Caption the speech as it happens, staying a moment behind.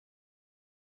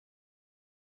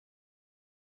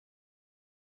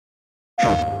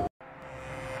The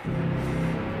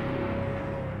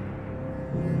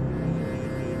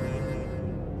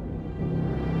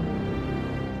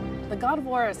God of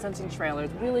War Ascension trailer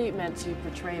is really meant to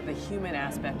portray the human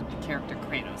aspect of the character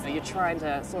Kratos. You're trying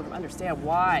to sort of understand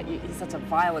why he's such a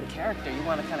violent character. You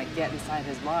want to kind of get inside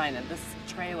his mind, and this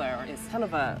trailer is kind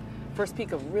of a first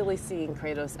peek of really seeing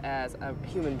Kratos as a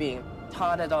human being.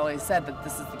 Todd had always said that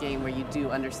this is the game where you do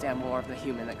understand more of the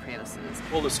human that Kratos is.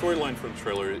 Well, the storyline for the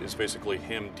trailer is basically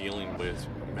him dealing with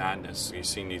madness. He's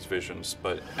seeing these visions,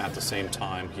 but at the same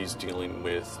time, he's dealing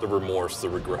with the remorse, the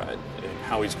regret, and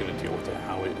how he's going to deal with it.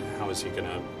 How is he going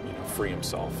to, free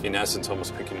himself? In essence,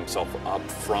 almost picking himself up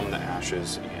from the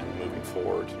ashes and moving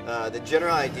forward. The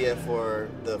general idea for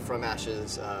the From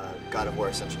Ashes God of War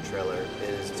Ascension trailer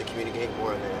is to communicate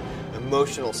more of an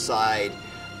emotional side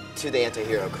to the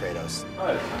anti-hero Kratos.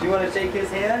 Do you want to shake his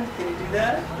hand? Can you do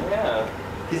that? Yeah.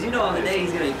 Because on the day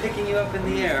he's going to be picking you up in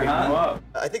the air, huh?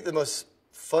 I think the most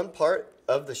fun part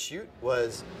of the shoot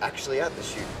was actually at the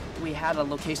shoot. We had a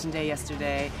location day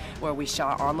yesterday where we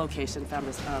shot on location, found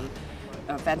this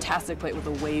a fantastic place with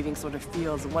the waving sort of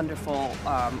fields, wonderful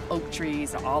oak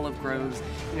trees, olive groves.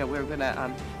 We're going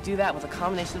to do that with a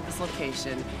combination of this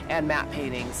location and matte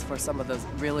paintings for some of those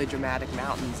really dramatic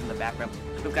mountains in the background.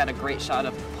 We've got a great shot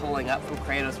of pulling up from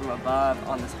Kratos from above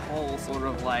on this whole sort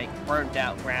of like burnt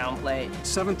out ground plate.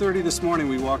 7:30 this morning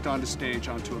we walked onto stage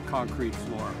onto a concrete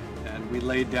floor. And we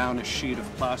laid down a sheet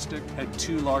of plastic, had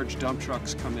 2 large dump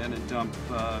trucks come in and dump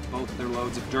both their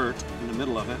loads of dirt in the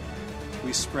middle of it.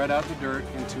 We spread out the dirt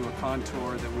into a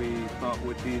contour that we thought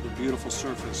would be the beautiful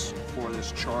surface for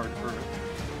this charred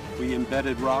earth. We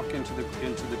embedded rock into the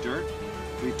dirt.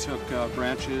 We took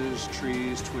branches,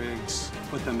 trees, twigs,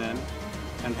 put them in,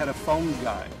 and had a foam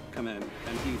guy come in,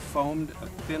 and he foamed a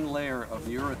thin layer of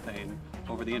urethane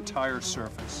over the entire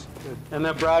surface. And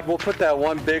then, Brad, we'll put that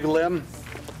one big limb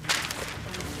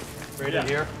right in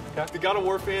here. Okay. The God of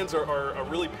War fans are a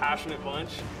really passionate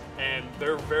bunch, and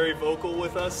they're very vocal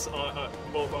with us,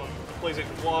 both on the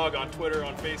PlayStation vlog, on Twitter,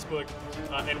 on Facebook,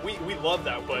 and we love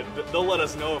that, but they'll let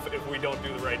us know if we don't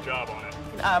do the right job on it.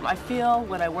 I feel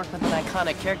when I work with an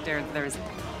iconic character, there's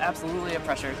absolutely a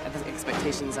pressure. The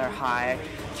expectations are high.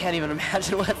 Can't even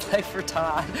imagine what it's like for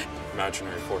Todd.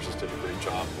 Imaginary Forces did a great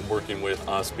job working with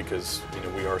us because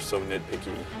we are so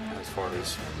nitpicky as far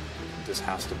as this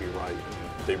has to be right.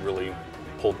 They really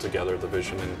pulled together the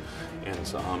vision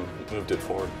and moved it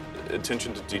forward.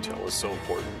 Attention to detail is so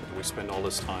important. We spend all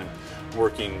this time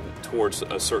working towards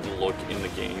a certain look in the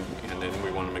game, and then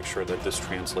we want to make sure that this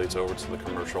translates over to the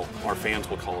commercial. Our fans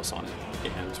will call us on it,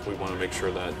 and we want to make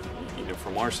sure that,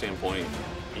 from our standpoint,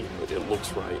 it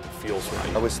looks right, feels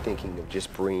right. I was thinking of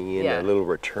just bringing in a little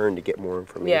return to get more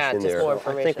information just more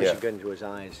information. I think we should get into his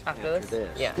eyes after this.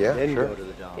 Then sure. go to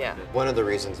the dog. One of the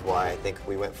reasons why I think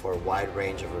we went for a wide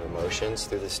range of emotions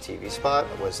through this TV spot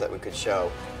was that we could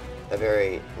show a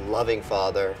very loving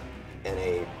father and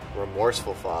a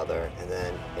remorseful father and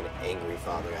then an angry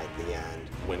father at the end.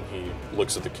 When he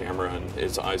looks at the camera and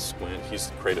his eyes squint, he's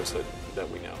the Kratos that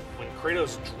we know. When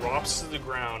Kratos drops to the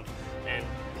ground and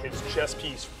his chest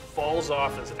piece falls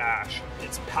off as ash,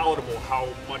 it's palatable how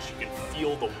much you can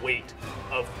feel the weight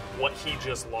of what he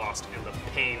just lost and the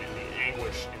pain and the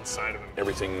anguish inside of him.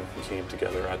 Everything came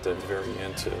together at the very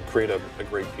end to create a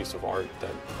great piece of art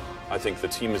that I think the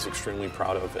team is extremely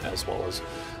proud of, as well as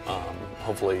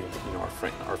hopefully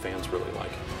our fans really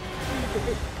like.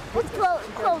 Let's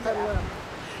close it up.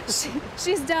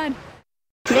 She's done.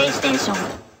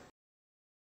 PlayStation